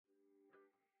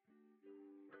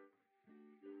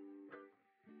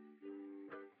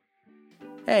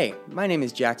Hey, my name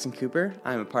is Jackson Cooper.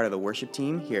 I'm a part of the worship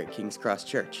team here at King's Cross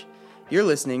Church. You're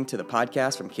listening to the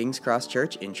podcast from King's Cross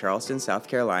Church in Charleston, South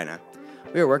Carolina.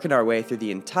 We are working our way through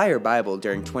the entire Bible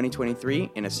during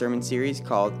 2023 in a sermon series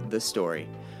called The Story.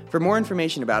 For more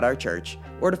information about our church,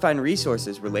 or to find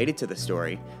resources related to the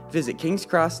story, visit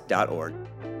kingscross.org.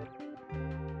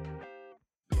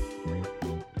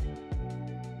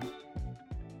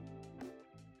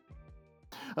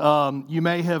 You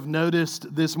may have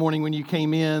noticed this morning when you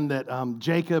came in that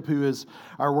Jacob, who is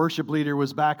our worship leader,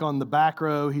 was back on the back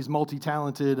row. He's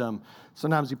multi-talented.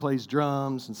 Sometimes he plays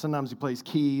drums and sometimes he plays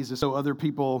keys. And so other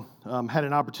people had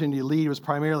an opportunity to lead. It was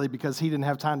primarily because he didn't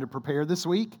have time to prepare this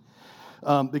week,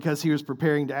 because he was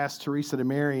preparing to ask Teresa to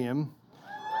marry him.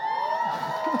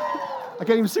 I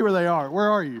can't even see where they are. Where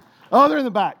are you? Oh, they're in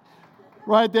the back.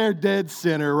 Right there, dead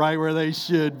center, right where they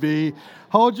should be.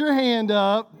 Hold your hand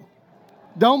up.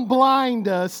 Don't blind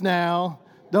us now.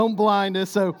 Don't blind us.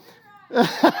 So,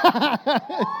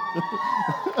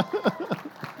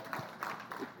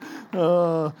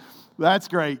 that's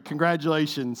great.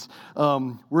 Congratulations.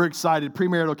 We're excited.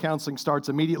 Premarital counseling starts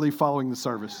immediately following the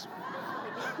service.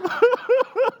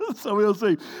 So we'll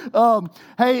see.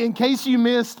 Hey, in case you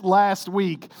missed last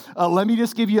week, let me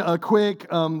just give you a quick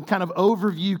kind of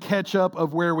overview catch-up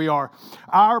of where we are.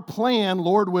 Our plan,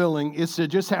 Lord willing, is to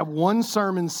just have one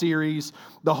sermon series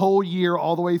the whole year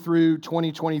all the way through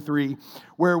 2023,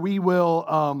 where we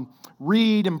will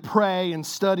read and pray and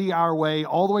study our way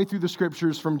all the way through the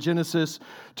scriptures from Genesis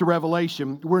to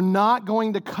Revelation. We're not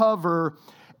going to cover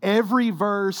every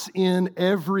verse in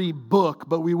every book,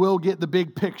 but we will get the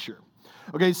big picture.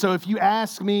 Okay, so if you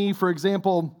ask me, for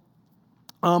example,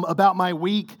 about my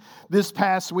week, this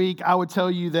past week, I would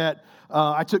tell you that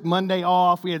I took Monday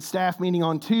off. We had staff meeting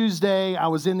on Tuesday. I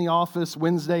was in the office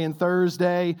Wednesday and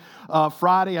Thursday.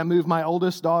 Friday, I moved my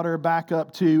oldest daughter back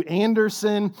up to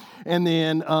Anderson. And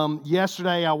then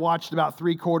yesterday, I watched about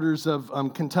 3/4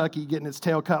 of Kentucky getting its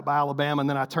tail cut by Alabama. And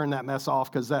then I turned that mess off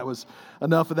because that was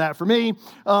enough of that for me.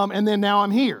 And then now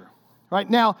I'm here. Right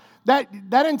now, that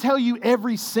didn't tell you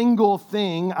every single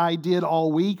thing I did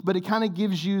all week, but it kind of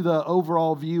gives you the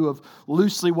overall view of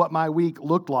loosely what my week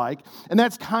looked like. And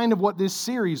that's kind of what this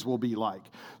series will be like.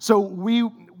 So we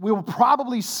will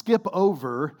probably skip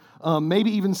over maybe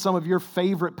even some of your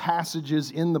favorite passages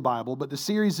in the Bible, but the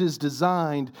series is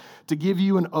designed to give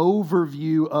you an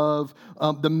overview of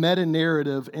the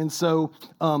meta-narrative. And so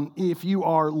if you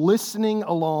are listening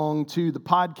along to the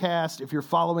podcast, if you're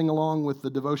following along with the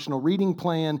devotional reading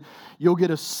plan, you'll get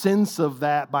a sense of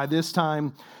that by this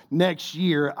time next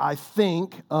year. I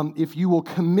think if you will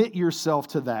commit yourself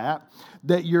to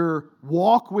that your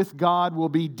walk with God will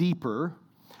be deeper,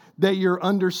 that your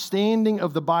understanding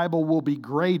of the Bible will be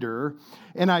greater,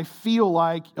 and I feel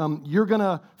like you're going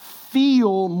to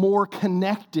feel more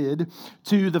connected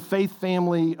to the faith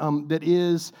family that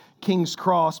is King's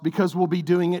Cross because we'll be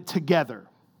doing it together.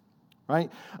 Right?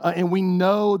 And we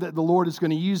know that the Lord is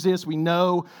going to use this. We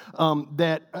know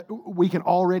that we can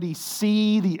already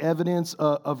see the evidence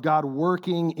of God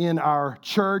working in our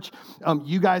church.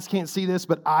 You guys can't see this,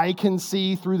 but I can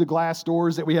see through the glass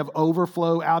doors that we have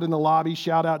overflow out in the lobby.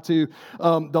 Shout out to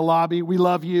the lobby. We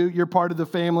love you. You're part of the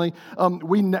family.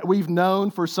 We've known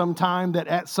for some time that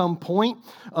at some point,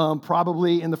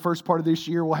 probably in the first part of this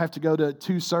year, we'll have to go to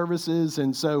 2 services.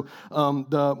 And so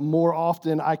the more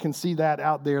often I can see that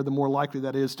out there, the more likely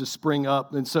that is to spring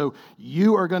up. And so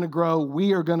you are going to grow.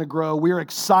 We are going to grow. We're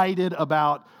excited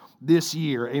about this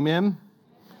year. Amen?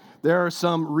 There are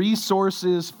some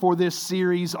resources for this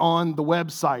series on the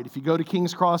website. If you go to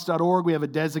kingscross.org, we have a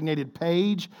designated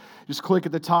page. Just click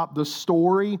at the top, the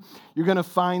story. You're going to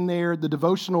find there the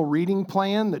devotional reading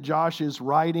plan that Josh is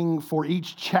writing for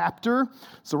each chapter.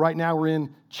 So right now we're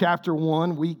in chapter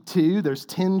 1, week 2. There's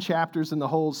 10 chapters in the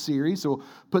whole series. So we'll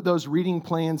put those reading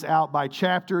plans out by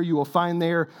chapter. You will find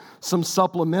there some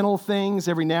supplemental things.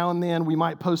 Every now and then we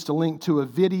might post a link to a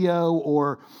video,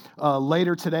 or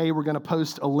later today we're going to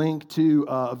post a link to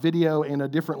a video and a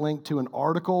different link to an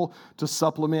article to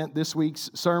supplement this week's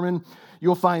sermon.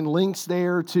 You'll find links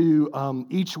there to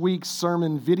each week's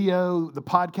sermon video, the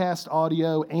podcast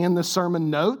audio, and the sermon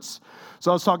notes.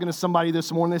 So I was talking to somebody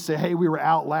this morning. They said, hey, we were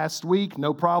out last week.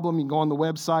 No problem. You can go on the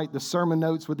website. The sermon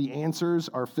notes with the answers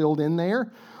are filled in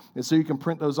there. And so you can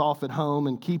print those off at home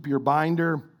and keep your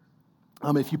binder.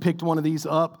 If you picked one of these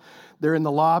up, they're in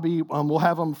the lobby. We'll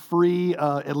have them free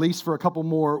at least for a couple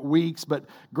more weeks, but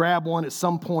grab one at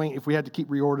some point. If we had to keep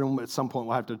reordering them, at some point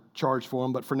we'll have to charge for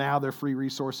them. But for now, they're free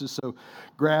resources, so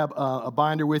grab a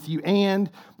binder with you.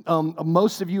 And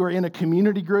most of you are in a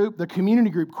community group. The community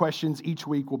group questions each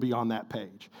week will be on that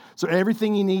page. So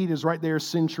everything you need is right there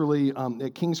centrally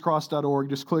at kingscross.org.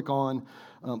 Just click on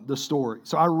the story.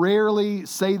 So I rarely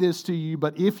say this to you,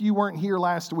 but if you weren't here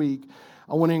last week,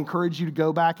 I want to encourage you to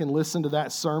go back and listen to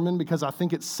that sermon because I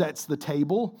think it sets the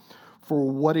table for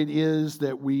what it is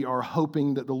that we are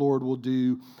hoping that the Lord will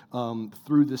do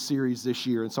through the series this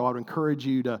year. And so I would encourage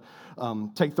you to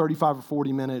take 35 or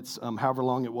 40 minutes, however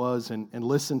long it was, and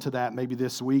listen to that maybe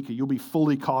this week. You'll be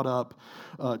fully caught up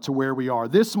to where we are.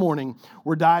 This morning,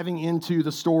 we're diving into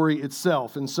the story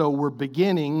itself. And so we're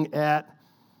beginning at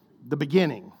the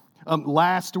beginning.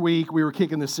 Last week, we were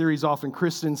kicking the series off, and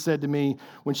Kristen said to me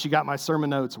when she got my sermon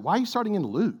notes, "Why are you starting in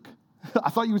Luke? I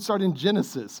thought you would start in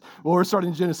Genesis." Well, we're starting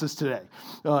in Genesis today.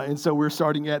 And so we're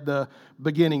starting at the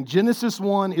beginning. Genesis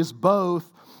 1 is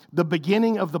both the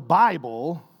beginning of the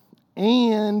Bible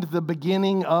and the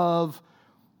beginning of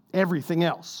everything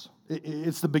else.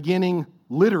 It's the beginning,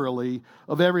 literally,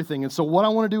 of everything. And so what I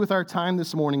want to do with our time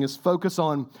this morning is focus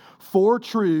on 4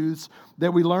 truths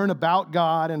that we learn about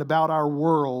God and about our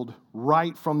world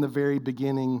right from the very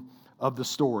beginning of the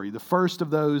story. The first of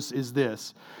those is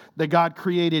this, that God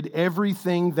created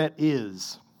everything that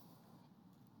is.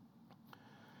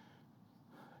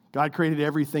 God created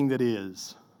everything that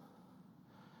is.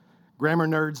 Grammar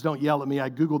nerds, don't yell at me. I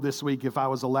Googled this week if I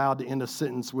was allowed to end a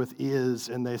sentence with is,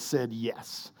 and they said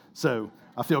yes. So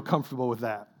I feel comfortable with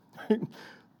that.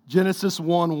 Genesis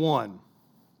 1:1.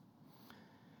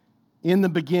 In the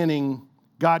beginning,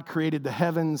 God created the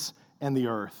heavens and the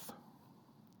earth.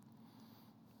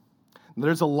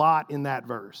 There's a lot in that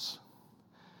verse.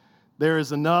 There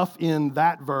is enough in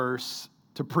that verse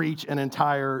to preach an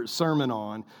entire sermon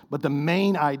on, but the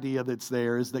main idea that's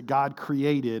there is that God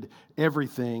created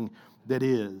everything that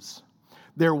is.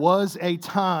 There was a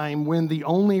time when the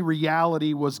only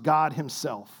reality was God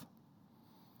Himself,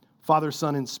 Father,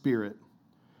 Son, and Spirit.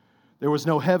 There was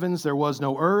no heavens, there was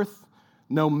no earth,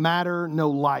 no matter, no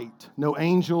light, no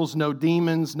angels, no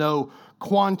demons, no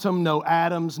quantum, no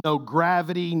atoms, no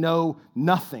gravity, no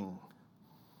nothing.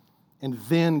 And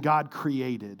then God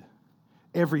created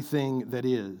everything that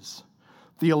is.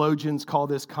 Theologians call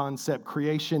this concept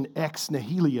creation ex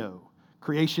nihilo,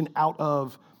 creation out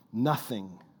of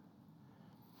nothing.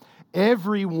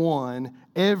 Everyone,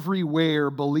 everywhere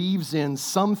believes in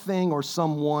something or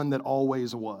someone that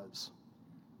always was.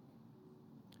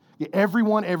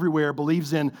 Everyone, everywhere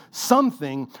believes in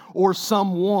something or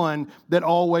someone that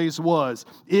always was.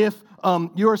 If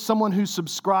you're someone who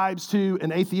subscribes to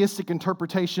an atheistic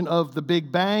interpretation of the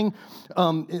Big Bang,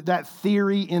 that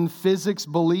theory in physics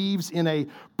believes in a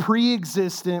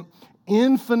pre-existent,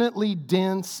 infinitely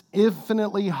dense,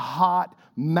 infinitely hot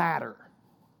matter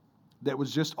that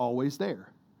was just always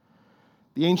there.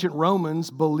 The ancient Romans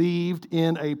believed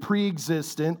in a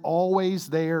pre-existent, always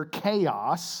there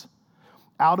chaos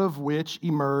out of which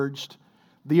emerged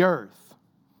the earth.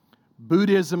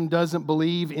 Buddhism doesn't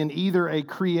believe in either a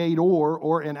creator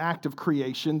or an act of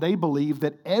creation. They believe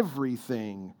that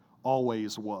everything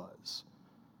always was.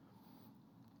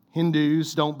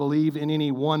 Hindus don't believe in any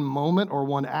one moment or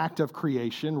one act of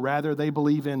creation. Rather, they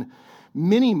believe in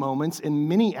many moments and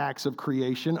many acts of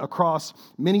creation across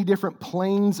many different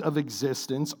planes of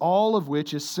existence, all of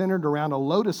which is centered around a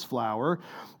lotus flower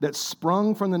that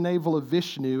sprung from the navel of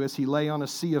Vishnu as he lay on a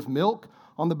sea of milk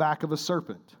on the back of a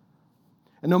serpent.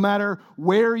 And no matter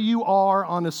where you are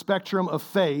on the spectrum of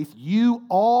faith, you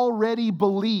already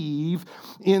believe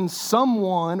in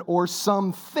someone or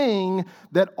something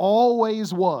that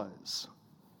always was.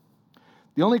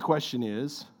 The only question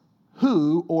is,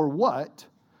 who or what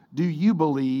do you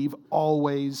believe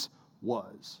always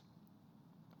was?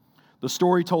 The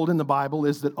story told in the Bible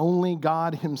is that only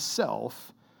God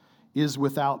Himself is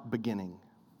without beginning.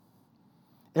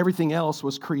 Everything else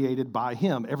was created by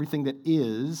Him. Everything that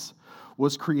is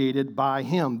was created by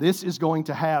Him. This is going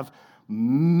to have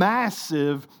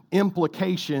massive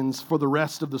implications for the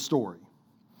rest of the story.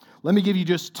 Let me give you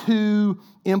just 2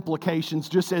 implications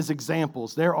just as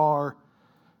examples. There are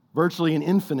virtually an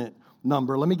infinite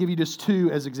number. Let me give you just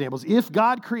 2 as examples. If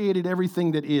God created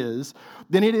everything that is,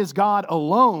 then it is God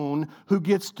alone who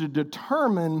gets to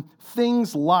determine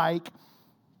things like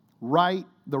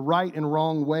the right and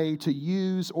wrong way to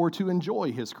use or to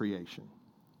enjoy His creation.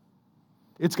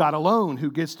 It's God alone who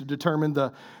gets to determine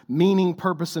the meaning,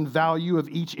 purpose, and value of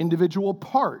each individual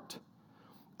part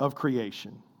of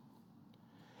creation.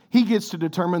 He gets to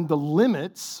determine the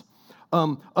limits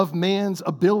of man's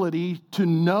ability to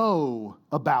know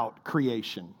about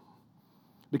creation,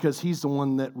 because he's the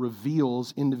one that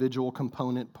reveals individual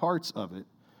component parts of it.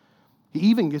 He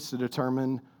even gets to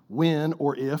determine when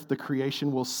or if the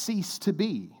creation will cease to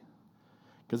be,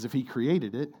 because if he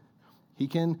created it, he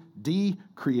can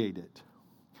decreate it.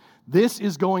 This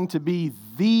is going to be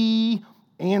the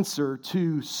answer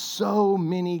to so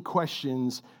many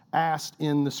questions asked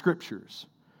in the Scriptures.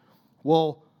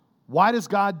 Well, why does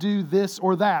God do this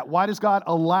or that? Why does God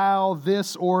allow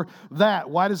this or that?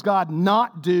 Why does God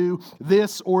not do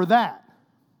this or that?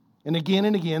 And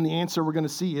again, the answer we're going to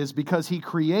see is because he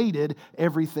created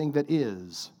everything that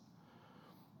is.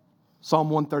 Psalm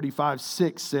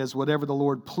 135:6 says, whatever the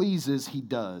Lord pleases, he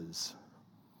does,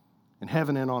 in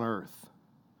heaven and on earth.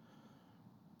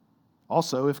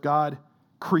 Also, if God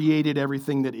created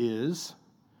everything that is,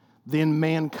 then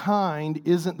mankind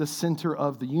isn't the center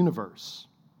of the universe.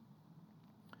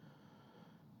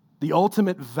 The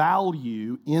ultimate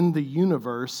value in the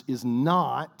universe is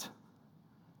not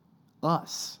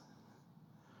us.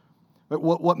 But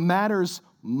what matters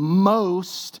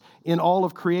most in all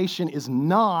of creation is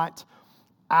not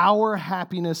our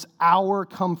happiness, our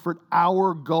comfort,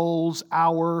 our goals,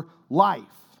 our life.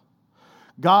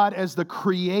 God, as the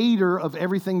creator of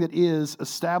everything that is,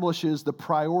 establishes the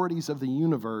priorities of the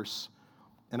universe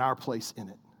and our place in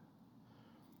it.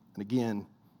 And again,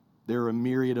 there are a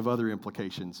myriad of other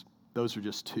implications. Those are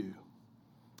just two.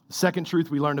 The second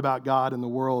truth we learned about God and the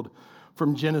world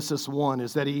from Genesis 1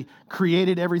 is that he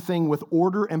created everything with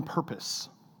order and purpose.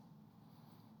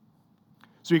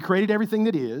 So he created everything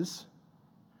that is.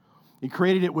 He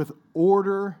created it with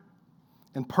order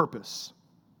and purpose.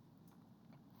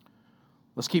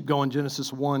 Let's keep going.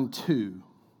 Genesis 1:2.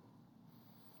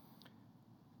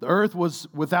 The earth was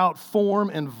without form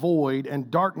and void, and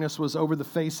darkness was over the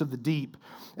face of the deep,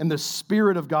 and the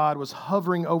Spirit of God was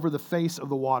hovering over the face of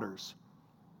the waters.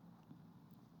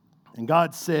 And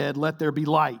God said, let there be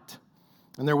light.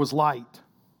 And there was light.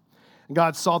 And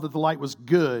God saw that the light was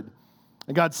good.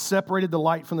 And God separated the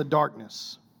light from the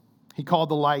darkness. He called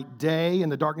the light day,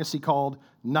 and the darkness he called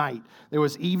night. There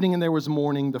was evening and there was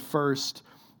morning the first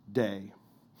day.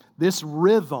 This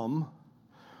rhythm,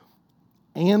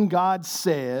 and God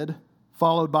said,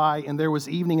 followed by, and there was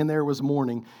evening and there was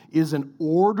morning, is an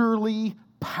orderly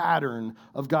pattern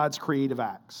of God's creative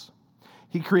acts.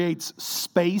 He creates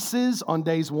spaces on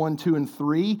days 1, 2, and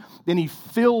 3. Then he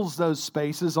fills those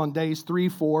spaces on days 3,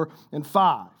 4, and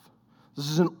 5. This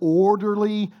is an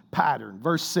orderly pattern.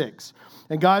 Verse 6.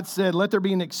 And God said, let there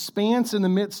be an expanse in the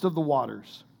midst of the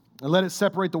waters, and let it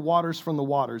separate the waters from the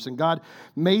waters. And God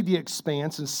made the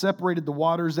expanse and separated the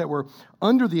waters that were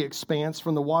under the expanse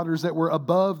from the waters that were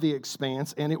above the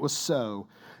expanse, and it was so.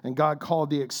 And God called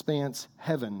the expanse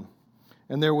heaven.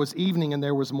 And there was evening and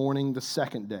there was morning the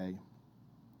second day.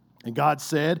 And God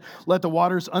said, let the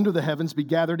waters under the heavens be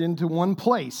gathered into one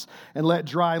place, and let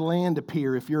dry land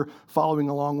appear. If you're following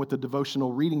along with the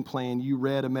devotional reading plan, you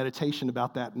read a meditation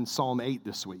about that in Psalm 8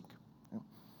 this week.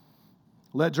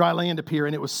 Let dry land appear,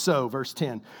 and it was so. Verse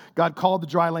 10. God called the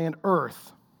dry land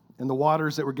earth, and the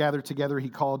waters that were gathered together he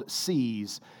called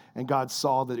seas. And God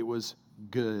saw that it was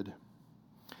good.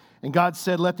 And God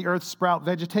said, let the earth sprout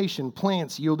vegetation,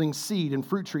 plants yielding seed, and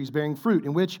fruit trees bearing fruit,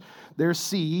 in which their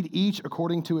seed, each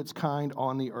according to its kind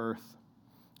on the earth.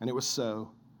 And it was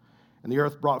so. And the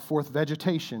earth brought forth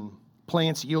vegetation,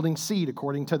 plants yielding seed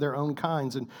according to their own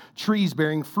kinds, and trees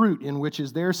bearing fruit, in which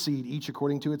is their seed, each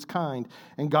according to its kind.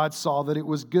 And God saw that it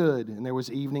was good. And there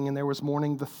was evening and there was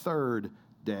morning the third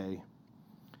day.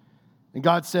 And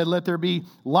God said, let there be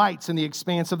lights in the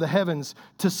expanse of the heavens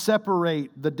to separate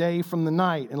the day from the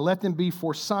night, and let them be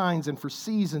for signs and for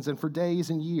seasons and for days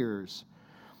and years.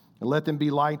 And let them be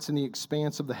lights in the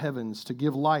expanse of the heavens to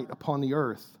give light upon the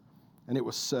earth. And it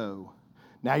was so.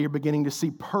 Now you're beginning to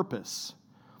see purpose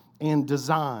and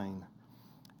design.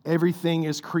 Everything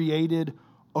is created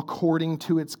according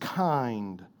to its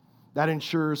kind. That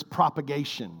ensures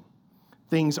propagation.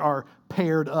 Things are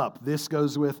paired up. This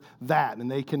goes with that,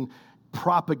 and they can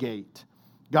propagate.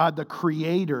 God, the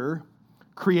creator,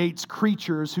 creates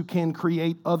creatures who can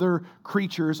create other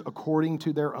creatures according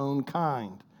to their own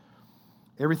kind.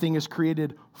 Everything is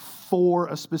created for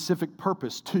a specific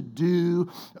purpose, to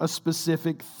do a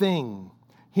specific thing.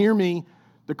 Hear me,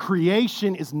 the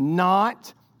creation is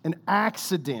not an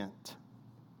accident.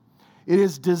 It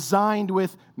is designed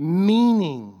with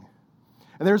meaning.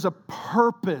 And there's a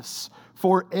purpose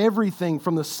for everything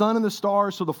from the sun and the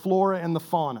stars to the flora and the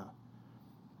fauna.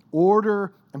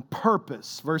 Order and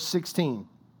purpose. Verse 16.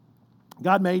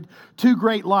 God made two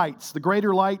great lights. The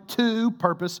greater light to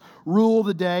purpose, rule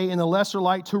the day, and the lesser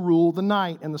light to rule the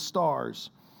night and the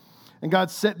stars. And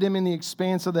God set them in the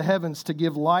expanse of the heavens to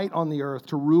give light on the earth,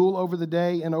 to rule over the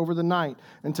day and over the night,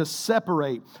 and to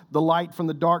separate the light from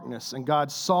the darkness. And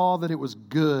God saw that it was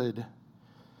good.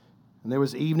 And there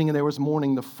was evening and there was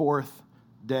morning, the fourth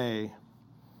day.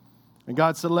 And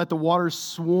God said, let the waters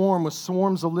swarm with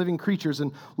swarms of living creatures,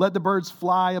 and let the birds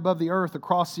fly above the earth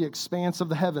across the expanse of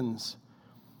the heavens.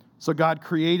 So God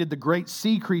created the great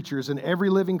sea creatures and every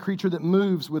living creature that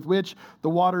moves, with which the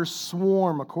waters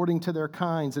swarm according to their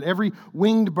kinds, and every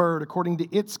winged bird according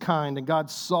to its kind. And God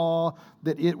saw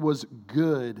that it was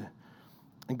good.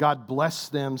 And God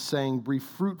blessed them, saying, be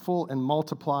fruitful and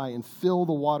multiply, and fill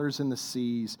the waters in the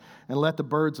seas, and let the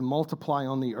birds multiply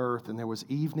on the earth. And there was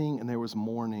evening and there was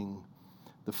morning,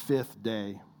 the fifth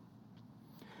day.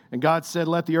 And God said,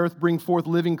 let the earth bring forth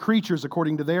living creatures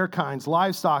according to their kinds,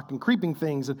 livestock and creeping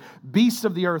things, and beasts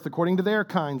of the earth according to their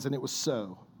kinds. And it was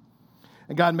so.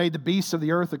 And God made the beasts of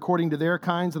the earth according to their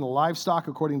kinds, and the livestock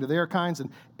according to their kinds, and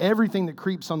everything that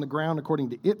creeps on the ground according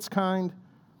to its kind.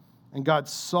 And God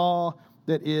saw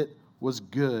that it was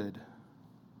good.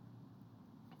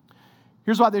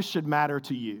 Here's why this should matter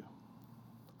to you.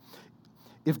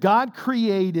 If God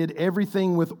created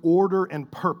everything with order and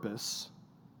purpose,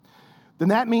 then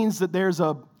that means that there's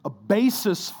a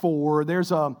basis for,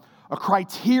 there's a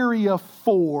criteria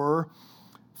for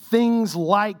things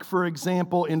like, for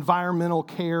example, environmental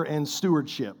care and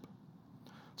stewardship.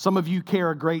 Some of you care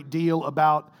a great deal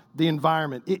about the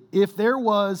environment. If there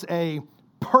was a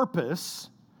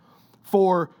purpose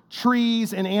for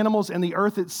trees and animals and the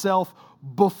earth itself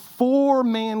before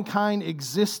mankind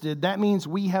existed, that means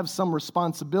we have some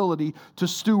responsibility to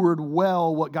steward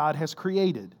well what God has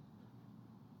created.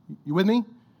 You with me?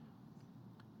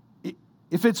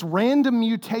 If it's random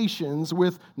mutations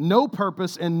with no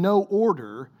purpose and no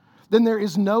order, then there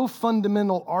is no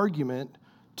fundamental argument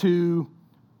to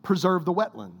preserve the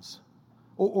wetlands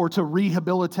or to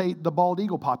rehabilitate the bald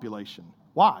eagle population.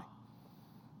 Why?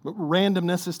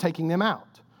 Randomness is taking them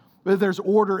out. But if there's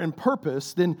order and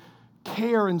purpose, then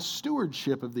care and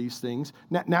stewardship of these things,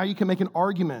 now you can make an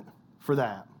argument for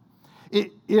that.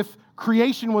 If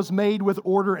creation was made with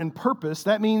order and purpose,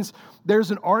 that means there's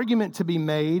an argument to be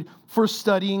made for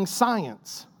studying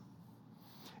science.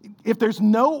 If there's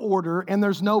no order and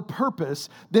there's no purpose,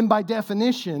 then by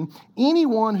definition,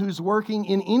 anyone who's working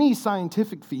in any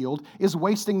scientific field is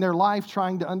wasting their life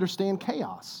trying to understand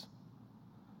chaos.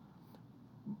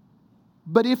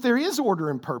 But if there is order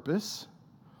and purpose,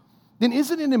 then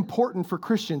isn't it important for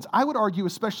Christians, I would argue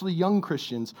especially young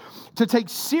Christians, to take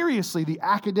seriously the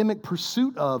academic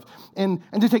pursuit of and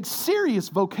to take serious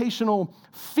vocational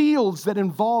fields that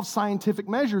involve scientific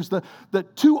measures?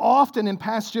 That too often in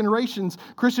past generations,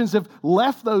 Christians have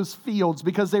left those fields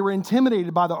because they were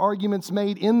intimidated by the arguments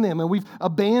made in them, and we've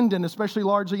abandoned, especially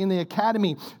largely in the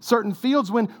academy, certain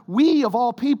fields when we, of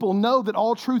all people, know that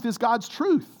all truth is God's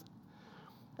truth.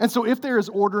 And so if there is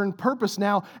order and purpose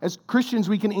now, as Christians,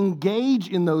 we can engage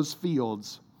in those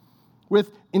fields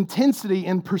with intensity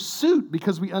and pursuit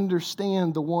because we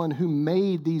understand the one who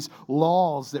made these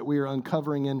laws that we are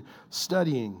uncovering and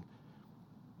studying.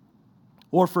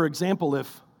 Or, for example,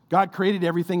 if God created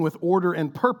everything with order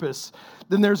and purpose,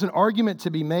 then there's an argument to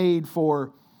be made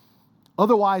for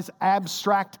otherwise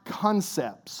abstract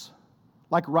concepts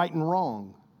like right and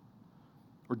wrong,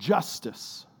 or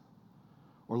justice,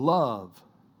 or love,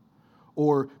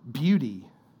 or beauty.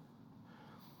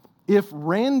 If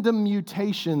random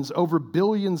mutations over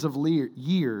billions of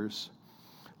years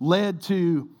led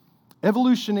to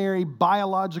evolutionary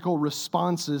biological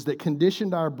responses that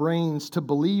conditioned our brains to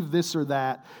believe this or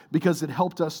that because it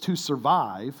helped us to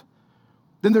survive,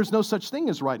 then there's no such thing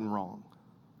as right and wrong.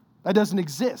 That doesn't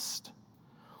exist.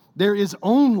 There is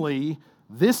only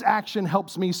this action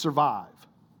helps me survive.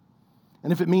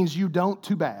 And if it means you don't,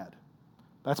 too bad.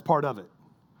 That's part of it.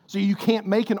 So you can't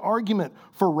make an argument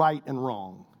for right and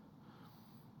wrong.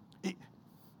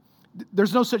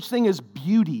 There's no such thing as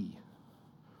beauty.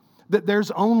 That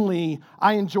there's only,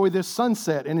 I enjoy this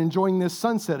sunset, and enjoying this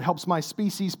sunset helps my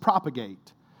species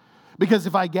propagate. Because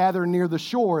if I gather near the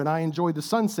shore and I enjoy the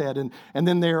sunset, and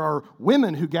then there are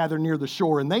women who gather near the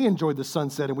shore and they enjoy the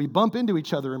sunset, and we bump into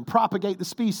each other and propagate the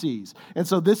species. And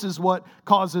so this is what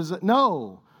causes it.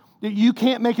 No. You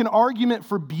can't make an argument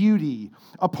for beauty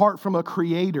apart from a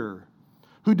creator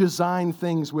who designed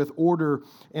things with order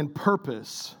and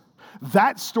purpose.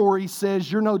 That story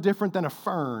says you're no different than a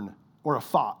fern or a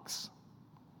fox.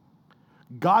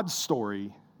 God's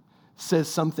story says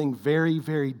something very,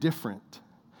 very different.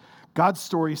 God's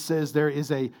story says there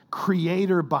is a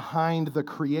creator behind the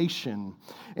creation,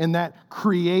 and that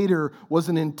creator was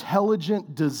an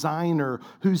intelligent designer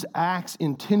whose acts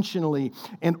intentionally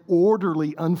and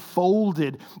orderly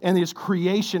unfolded, and his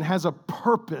creation has a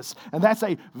purpose. And that's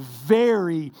a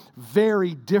very,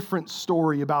 very different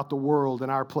story about the world and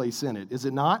our place in it, is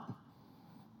it not?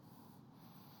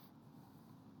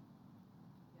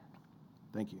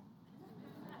 Thank you.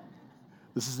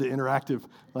 This is the interactive,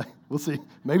 we'll see.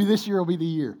 Maybe this year will be the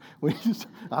year.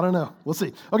 I don't know. We'll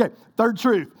see. Okay, third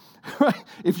truth.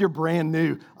 If you're brand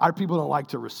new, our people don't like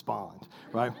to respond,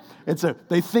 right? And so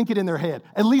they think it in their head.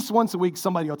 At least once a week,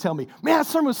 somebody will tell me, man, that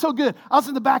sermon was so good. I was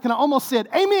in the back and I almost said,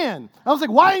 amen. I was like,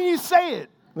 why didn't you say it?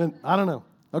 And I don't know.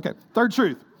 Okay, third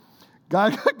truth.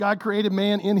 God created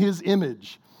man in his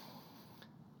image.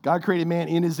 God created man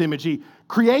in his image. He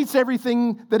creates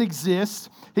everything that exists.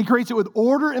 He creates it with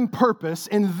order and purpose,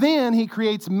 and then he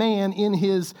creates man in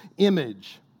his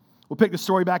image. We'll pick the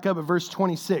story back up at verse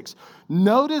 26.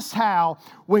 Notice how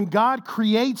when God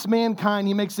creates mankind,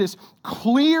 he makes this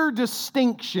clear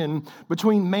distinction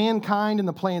between mankind and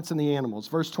the plants and the animals.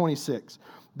 Verse 26.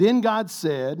 Then God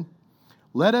said,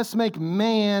 let us make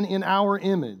man in our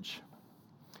image,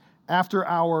 after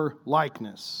our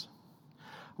likeness.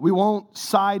 We won't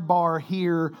sidebar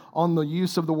here on the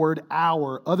use of the word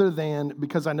our, other than,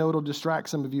 because I know it'll distract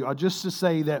some of you, just to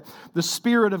say that the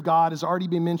Spirit of God has already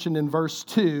been mentioned in verse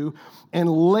 2, and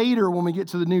later when we get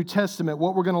to the New Testament,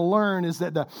 what we're going to learn is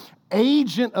that the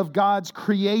agent of God's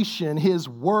creation, his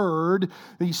word,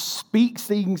 he speaks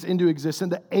things into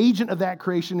existence. The agent of that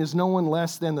creation is no one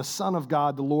less than the Son of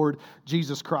God, the Lord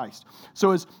Jesus Christ.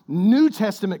 So as New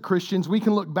Testament Christians, we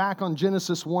can look back on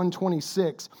Genesis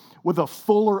 1:26 with a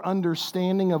fuller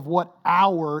understanding of what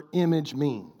our image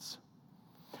means.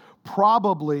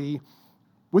 Probably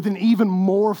with an even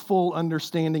more full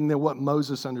understanding than what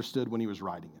Moses understood when he was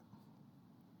writing it.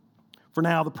 For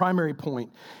now, the primary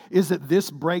point is that this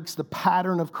breaks the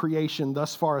pattern of creation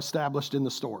thus far established in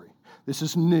the story. This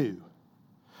is new.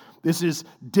 This is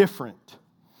different.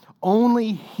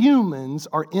 Only humans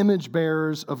are image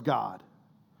bearers of God.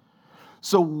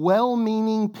 So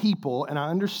well-meaning people, and I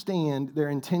understand their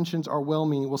intentions are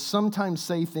well-meaning, will sometimes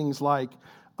say things like,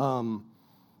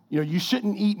 you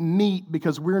shouldn't eat meat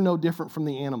because we're no different from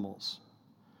the animals.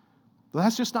 But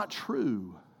that's just not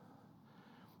true.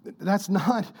 That's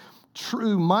not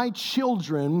true. My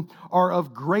children are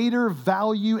of greater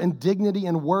value and dignity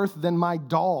and worth than my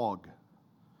dog.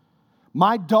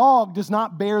 My dog does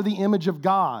not bear the image of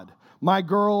God. My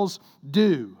girls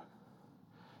do.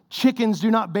 Chickens do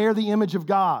not bear the image of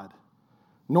God,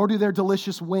 nor do their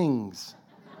delicious wings.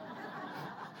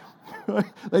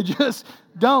 They just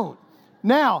don't.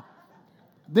 Now,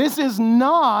 this is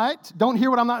not, don't hear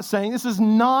what I'm not saying, this is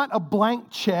not a blank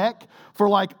check for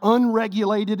like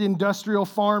unregulated industrial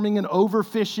farming and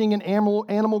overfishing and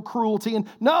animal cruelty. And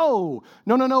no.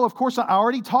 Of course, I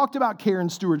already talked about care and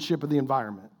stewardship of the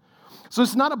environment. So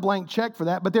it's not a blank check for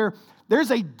that, but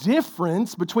there's a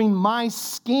difference between my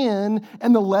skin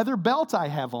and the leather belt I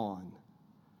have on.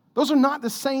 Those are not the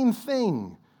same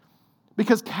thing.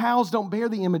 Because cows don't bear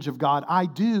the image of God. I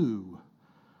do.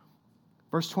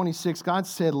 Verse 26, God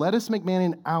said, let us make man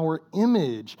in our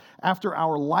image, after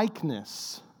our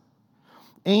likeness.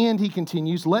 And he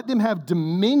continues, let them have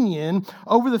dominion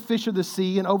over the fish of the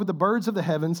sea and over the birds of the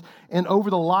heavens and over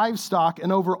the livestock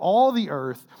and over all the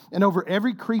earth and over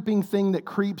every creeping thing that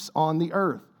creeps on the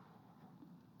earth.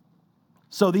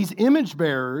 So these image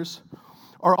bearers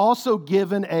are also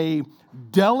given a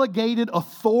delegated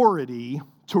authority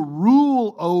to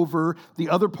rule over the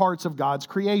other parts of God's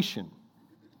creation.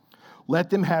 Let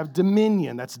them have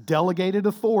dominion. That's delegated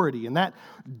authority. And that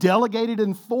delegated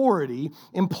authority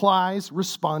implies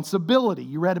responsibility.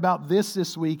 You read about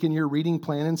this week in your reading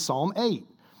plan in Psalm 8.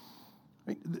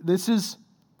 This is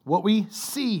what we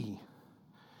see.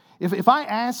 If I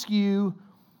ask you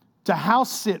to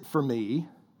house sit for me,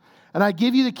 and I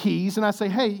give you the keys, and I say,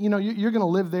 hey, you're going to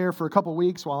live there for a couple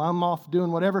weeks while I'm off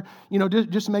doing whatever,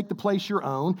 just make the place your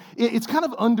own. It's kind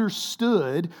of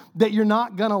understood that you're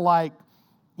not going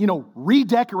to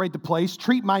redecorate the place,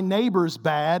 treat my neighbors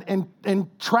bad,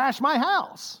 and trash my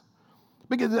house.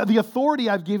 Because the authority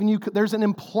I've given you, there's an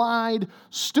implied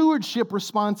stewardship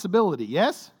responsibility,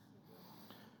 yes?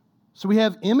 So we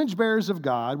have image bearers of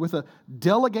God with a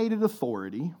delegated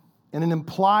authority and an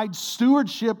implied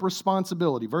stewardship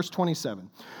responsibility. Verse 27.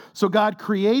 So God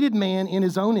created man in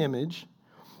his own image.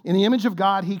 In the image of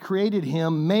God, he created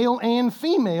him. Male and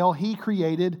female, he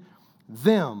created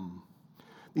them.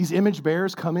 These image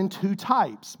bearers come in two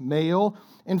types, male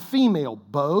and female.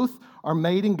 Both are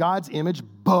made in God's image.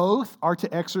 Both are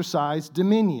to exercise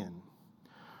dominion.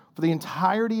 For the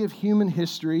entirety of human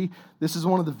history, this is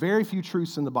one of the very few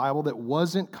truths in the Bible that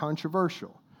wasn't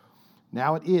controversial.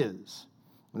 Now it is.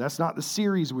 And that's not the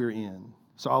series we're in.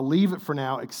 So I'll leave it for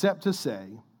now, except to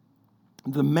say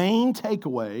the main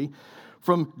takeaway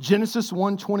from Genesis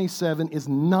 1:27 is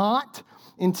not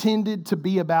intended to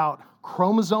be about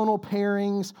chromosomal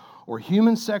pairings or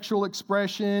human sexual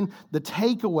expression. The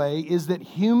takeaway is that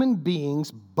human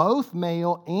beings, both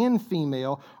male and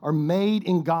female, are made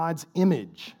in God's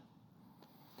image.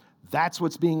 That's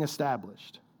what's being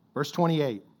established. Verse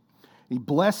 28, He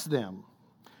blessed them,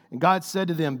 and God said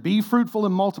to them, "Be fruitful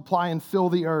and multiply and fill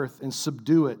the earth and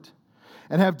subdue it,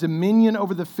 and have dominion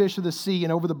over the fish of the sea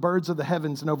and over the birds of the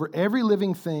heavens and over every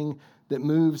living thing that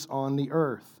moves on the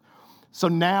earth." So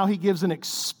now He gives an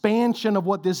expansion of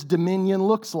what this dominion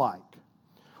looks like.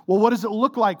 Well, what does it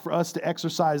look like for us to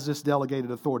exercise this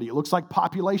delegated authority? It looks like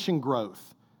population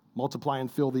growth. Multiply and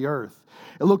fill the earth.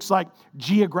 It looks like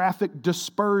geographic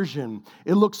dispersion.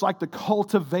 It looks like the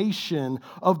cultivation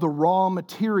of the raw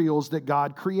materials that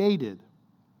God created.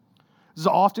 This is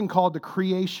often called the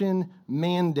creation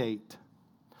mandate.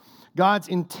 God's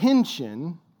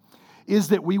intention is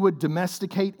that we would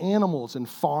domesticate animals and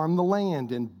farm the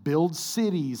land and build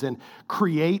cities and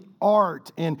create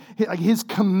art. And His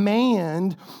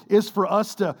command is for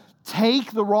us to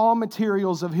take the raw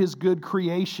materials of His good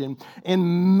creation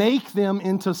and make them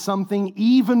into something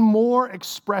even more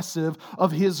expressive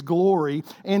of His glory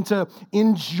and to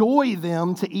enjoy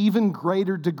them to even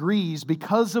greater degrees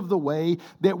because of the way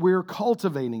that we're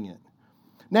cultivating it.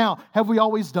 Now, have we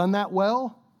always done that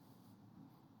well?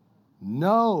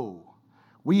 No.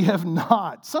 We have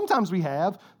not. Sometimes we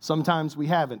have, sometimes we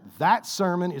haven't. That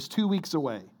sermon is 2 weeks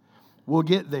away. We'll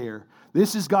get there.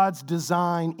 This is God's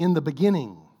design in the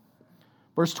beginning.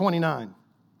 Verse 29.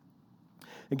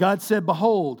 And God said,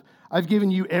 "Behold, I've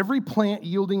given you every plant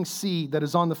yielding seed that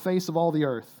is on the face of all the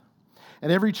earth,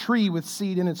 and every tree with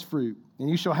seed in its fruit, and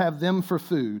you shall have them for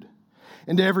food.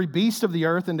 And to every beast of the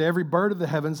earth, and to every bird of the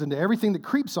heavens, and to everything that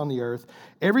creeps on the earth,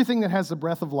 everything that has the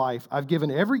breath of life, I've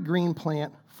given every green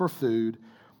plant for food."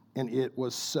 And it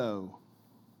was so.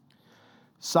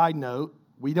 Side note,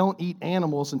 we don't eat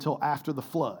animals until after the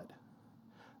flood.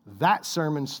 That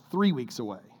sermon's 3 weeks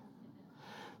away.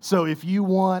 So if you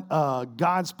want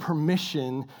God's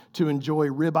permission to enjoy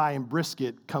ribeye and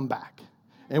brisket, come back.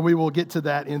 And we will get to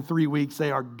that in 3 weeks.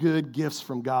 They are good gifts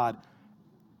from God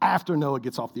after Noah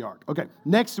gets off the ark. Okay,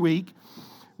 next week,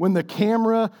 when the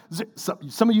camera,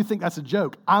 some of you think that's a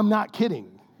joke. I'm not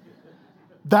kidding.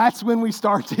 That's when we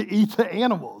start to eat the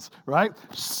animals, right?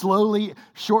 Slowly,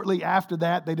 shortly after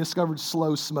that, they discovered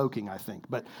slow smoking, I think,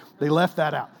 but they left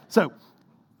that out. So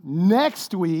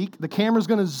next week, the camera's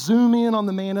going to zoom in on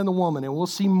the man and the woman, and we'll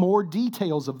see more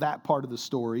details of that part of the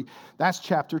story. That's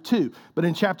chapter 2. But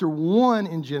in chapter 1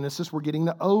 in Genesis, we're getting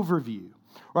the overview.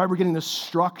 Right, we're getting the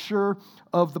structure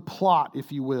of the plot,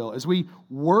 if you will. As we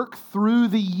work through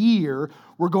the year,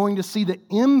 we're going to see the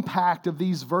impact of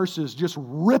these verses just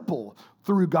ripple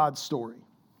through God's story.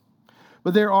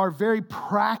 But there are very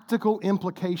practical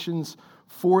implications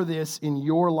for this in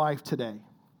your life today.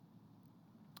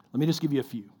 Let me just give you a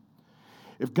few.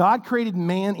 If God created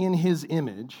man in His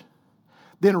image,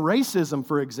 then racism,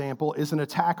 for example, is an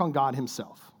attack on God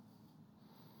Himself.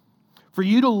 For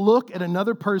you to look at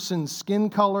another person's skin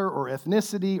color or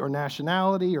ethnicity or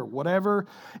nationality or whatever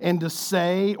and to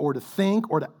say or to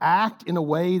think or to act in a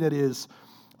way that is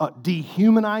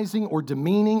dehumanizing or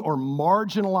demeaning or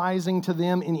marginalizing to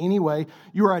them in any way,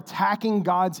 you are attacking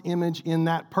God's image in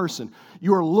that person.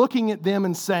 You are looking at them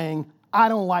and saying, "I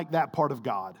don't like that part of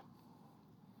God."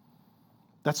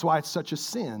 That's why it's such a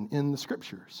sin in the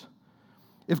Scriptures.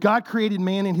 If God created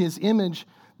man in His image,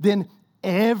 then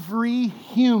every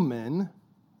human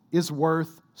is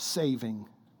worth saving.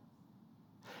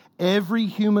 Every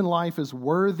human life is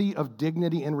worthy of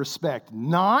dignity and respect,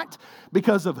 not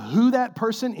because of who that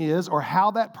person is or how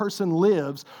that person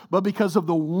lives, but because of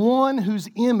the one whose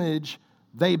image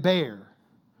they bear.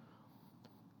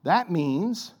 That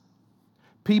means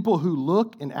people who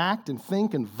look and act and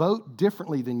think and vote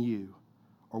differently than you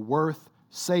are worth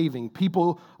saving.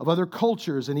 People of other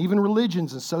cultures and even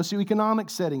religions and socioeconomic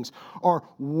settings are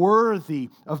worthy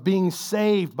of being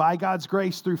saved by God's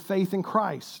grace through faith in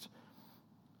Christ.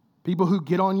 People who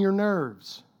get on your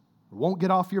nerves, or won't get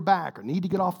off your back, or need to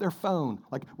get off their phone,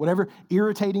 like whatever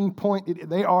irritating point,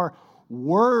 they are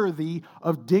worthy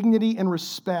of dignity and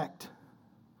respect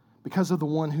because of the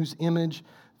one whose image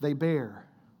they bear.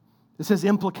 This has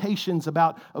implications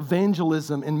about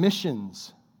evangelism and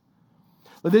missions.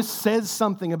 This says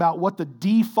something about what the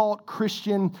default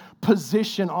Christian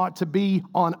position ought to be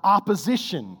on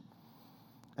opposition.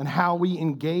 and how we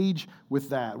engage with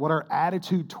that, what our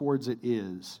attitude towards it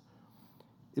is,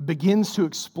 it begins to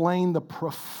explain the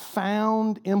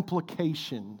profound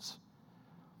implications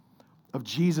of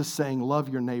Jesus saying, love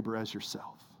your neighbor as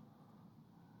yourself.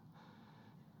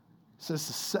 So it's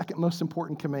the second most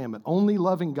important commandment. Only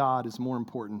loving God is more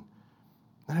important.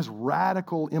 That has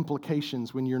radical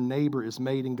implications when your neighbor is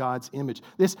made in God's image.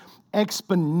 This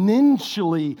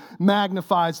exponentially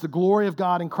magnifies the glory of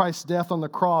God in Christ's death on the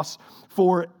cross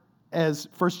for, as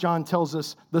 1 John tells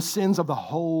us, the sins of the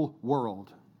whole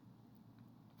world.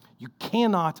 You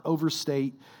cannot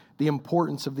overstate the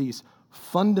importance of these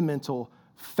fundamental,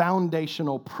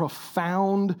 foundational,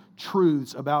 profound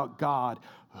truths about God,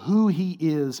 who He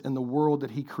is and the world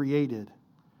that He created.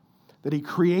 That He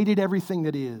created everything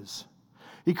that is.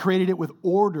 He created it with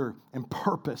order and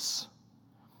purpose.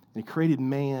 And He created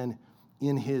man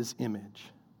in His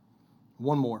image.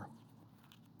 One more.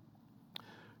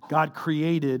 God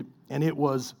created, and it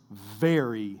was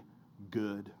very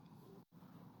good.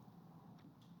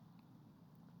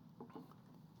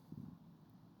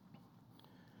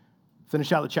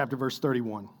 Finish out the chapter, verse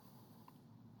 31.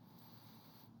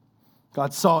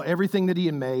 God saw everything that He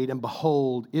had made, and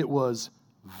behold, it was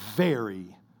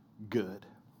very good.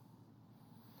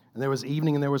 And there was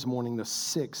evening and there was morning, the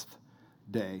sixth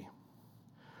day.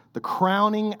 The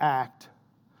crowning act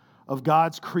of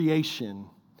God's creation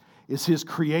is His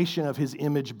creation of His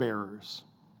image bearers.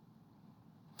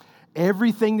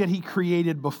 Everything that He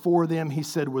created before them, He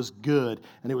said was good.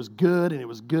 And it was good, and it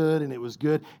was good, and it was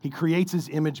good. He creates His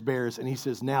image bearers, and He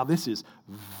says, now this is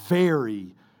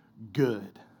very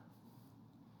good.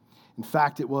 In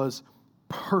fact, it was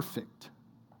perfect.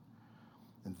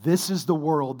 And this is the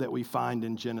world that we find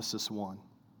in Genesis 1.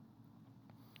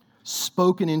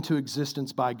 Spoken into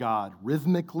existence by God,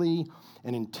 rhythmically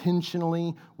and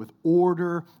intentionally, with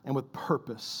order and with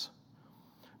purpose.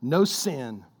 No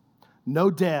sin,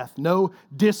 no death, no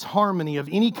disharmony of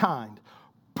any kind.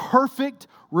 Perfect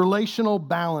relational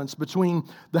balance between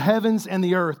the heavens and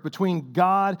the earth, between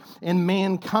God and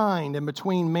mankind, and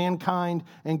between mankind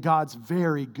and God's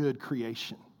very good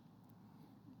creation.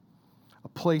 A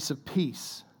place of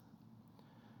peace,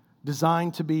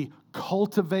 designed to be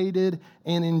cultivated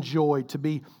and enjoyed, to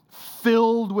be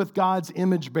filled with God's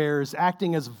image bearers,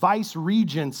 acting as vice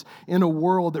regents in a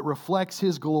world that reflects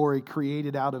His glory,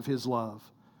 created out of His love.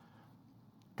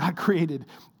 God created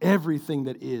everything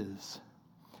that is,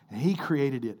 and He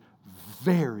created it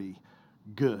very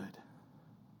good.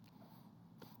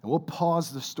 And we'll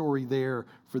pause the story there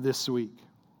for this week.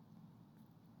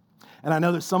 And I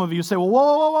know that some of you say, well,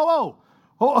 whoa.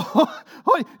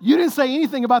 You didn't say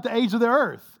anything about the age of the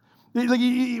earth.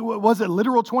 Was it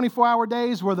literal 24-hour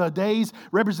days? Were the days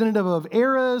representative of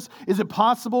eras? Is it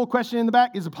possible, question in the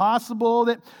back, is it possible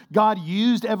that God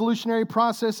used evolutionary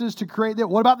processes to create that?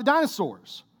 What about the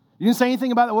dinosaurs? You didn't say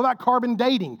anything about that. What about carbon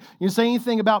dating? You didn't say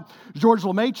anything about George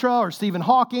Lemaitre or Stephen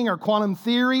Hawking or quantum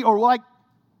theory or like,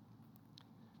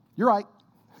 you're right.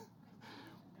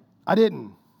 I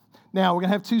didn't. Now, we're going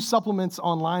to have 2 supplements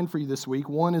online for you this week.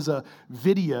 One is a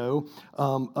video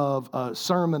of a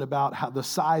sermon about how the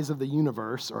size of the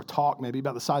universe, or a talk maybe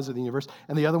about the size of the universe.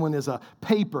 And the other one is a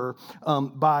paper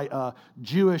by a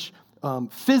Jewish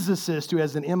physicist who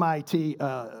has an MIT,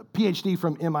 PhD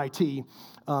from MIT,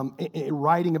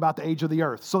 writing about the age of the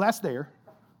earth. So that's there.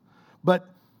 But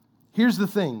here's the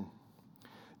thing.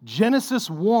 Genesis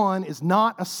 1 is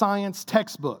not a science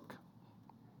textbook.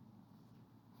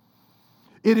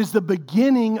 It is the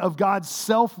beginning of God's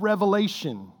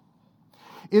self-revelation.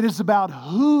 It is about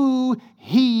who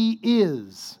He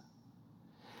is.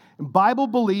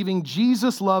 Bible-believing,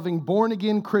 Jesus-loving,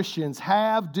 born-again Christians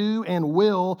have, do, and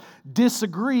will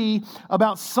disagree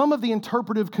about some of the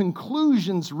interpretive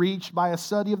conclusions reached by a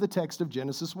study of the text of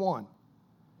Genesis 1.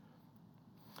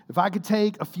 If I could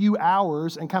take a few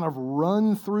hours and kind of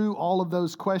run through all of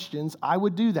those questions, I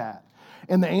would do that.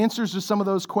 And the answers to some of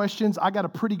those questions I got a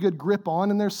pretty good grip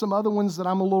on, and there's some other ones that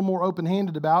I'm a little more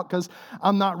open-handed about because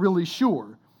I'm not really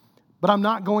sure. But I'm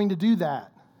not going to do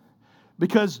that.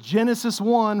 Because Genesis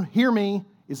 1, hear me,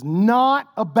 is not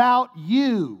about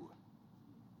you.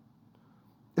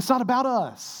 It's not about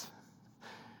us.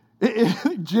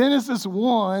 Genesis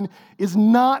 1 is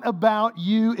not about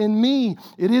you and me.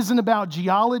 It isn't about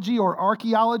geology or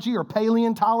archaeology or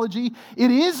paleontology.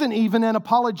 It isn't even an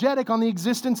apologetic on the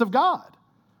existence of God.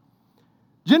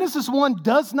 Genesis 1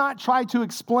 does not try to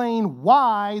explain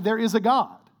why there is a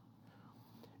God.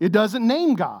 It doesn't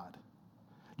name God.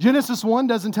 Genesis 1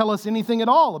 doesn't tell us anything at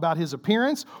all about His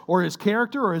appearance or His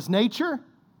character or His nature.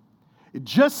 It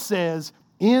just says,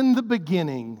 in the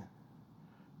beginning,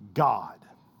 God.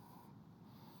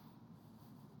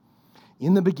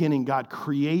 In the beginning, God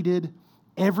created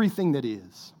everything that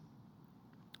is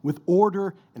with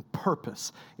order and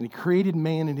purpose. And he created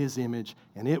man in his image,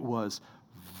 and it was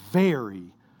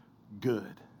very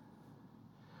good.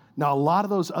 Now, a lot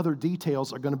of those other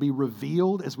details are going to be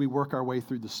revealed as we work our way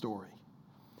through the story.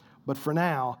 But for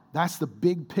now, that's the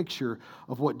big picture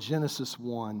of what Genesis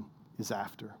 1 is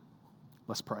after.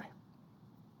 Let's pray.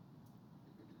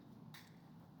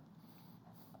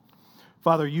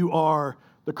 Father, you are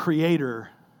the creator.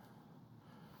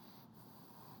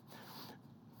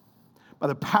 By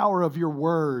the power of your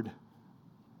word,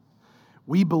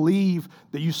 we believe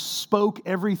that you spoke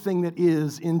everything that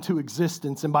is into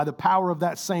existence. And by the power of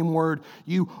that same word,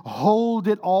 you hold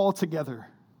it all together,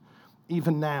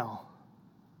 even now.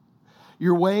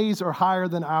 Your ways are higher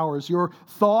than ours. Your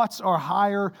thoughts are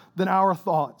higher than our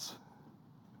thoughts.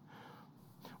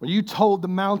 When you told the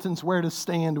mountains where to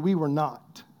stand, we were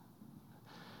not.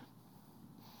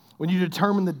 When you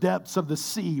determined the depths of the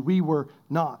sea, we were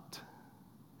not.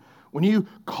 When you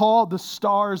called the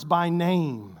stars by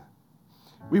name,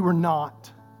 we were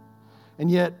not.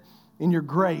 And yet, in your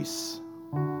grace,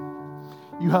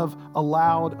 you have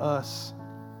allowed us,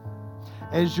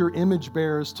 as your image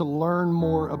bearers, to learn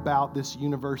more about this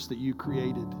universe that you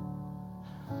created.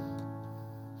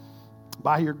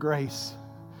 By your grace,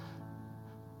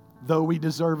 though we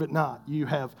deserve it not, you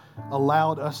have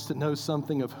allowed us to know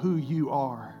something of who you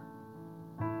are.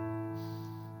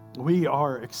 We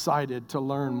are excited to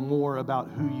learn more about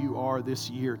who you are this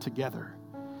year together.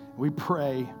 We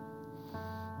pray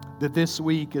that this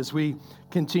week, as we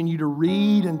continue to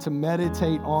read and to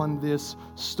meditate on this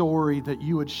story, that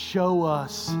you would show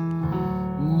us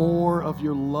more of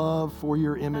your love for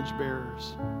your image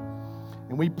bearers.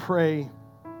 And we pray,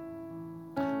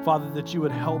 Father, that you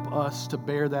would help us to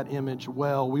bear that image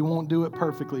well. We won't do it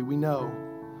perfectly, we know.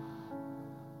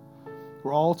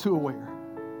 We're all too aware.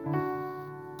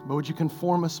 But would you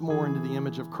conform us more into the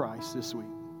image of Christ this week?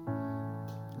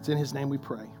 It's in his name we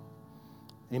pray.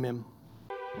 Amen.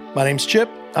 My name's Chip.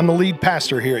 I'm the lead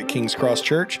pastor here at King's Cross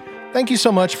Church. Thank you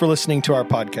so much for listening to our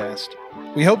podcast.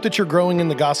 We hope that you're growing in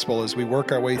the gospel as we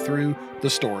work our way through the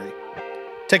story.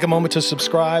 Take a moment to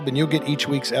subscribe and you'll get each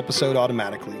week's episode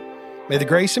automatically. May the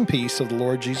grace and peace of the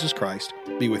Lord Jesus Christ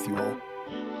be with you all.